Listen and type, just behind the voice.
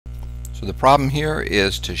So the problem here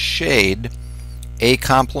is to shade A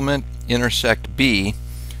complement intersect B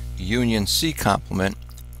union C complement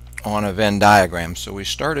on a Venn diagram. So we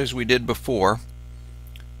start as we did before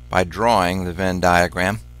by drawing the Venn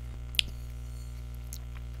diagram.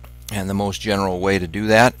 And the most general way to do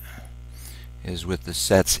that is with the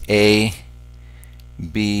sets A,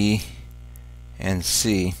 B, and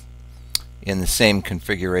C in the same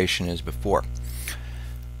configuration as before.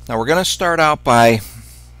 Now we're going to start out by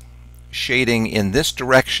shading in this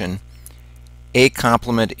direction A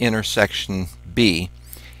complement intersection B.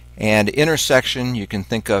 And intersection you can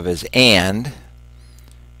think of as and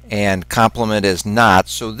complement as not.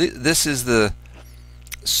 So this is the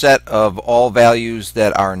set of all values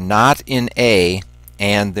that are not in A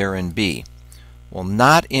and they're in B. Well,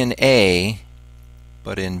 not in A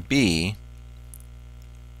but in B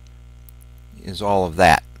is all of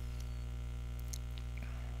that.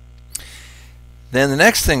 Then the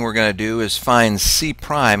next thing we're going to do is find C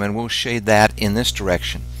prime, and we'll shade that in this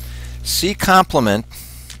direction. C complement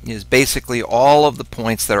is basically all of the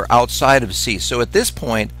points that are outside of C. So at this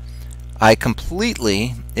point I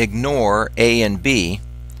completely ignore A and B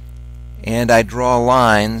and I draw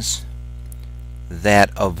lines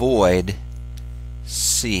that avoid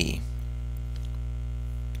C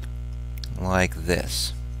like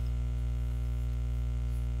this.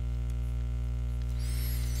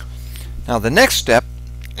 Now the next step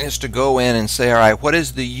is to go in and say, alright, what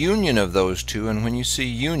is the union of those two? And when you see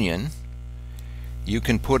union, you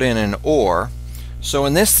can put in an or. So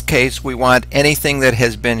in this case we want anything that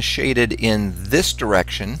has been shaded in this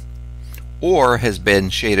direction or has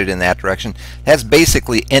been shaded in that direction. That's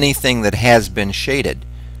basically anything that has been shaded.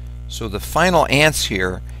 So the final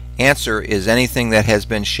answer is anything that has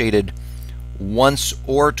been shaded once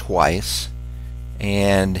or twice,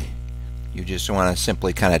 and you just want to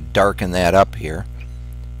simply kind of darken that up here.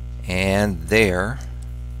 And there,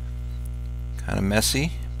 kind of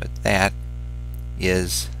messy, but that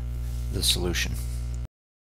is the solution.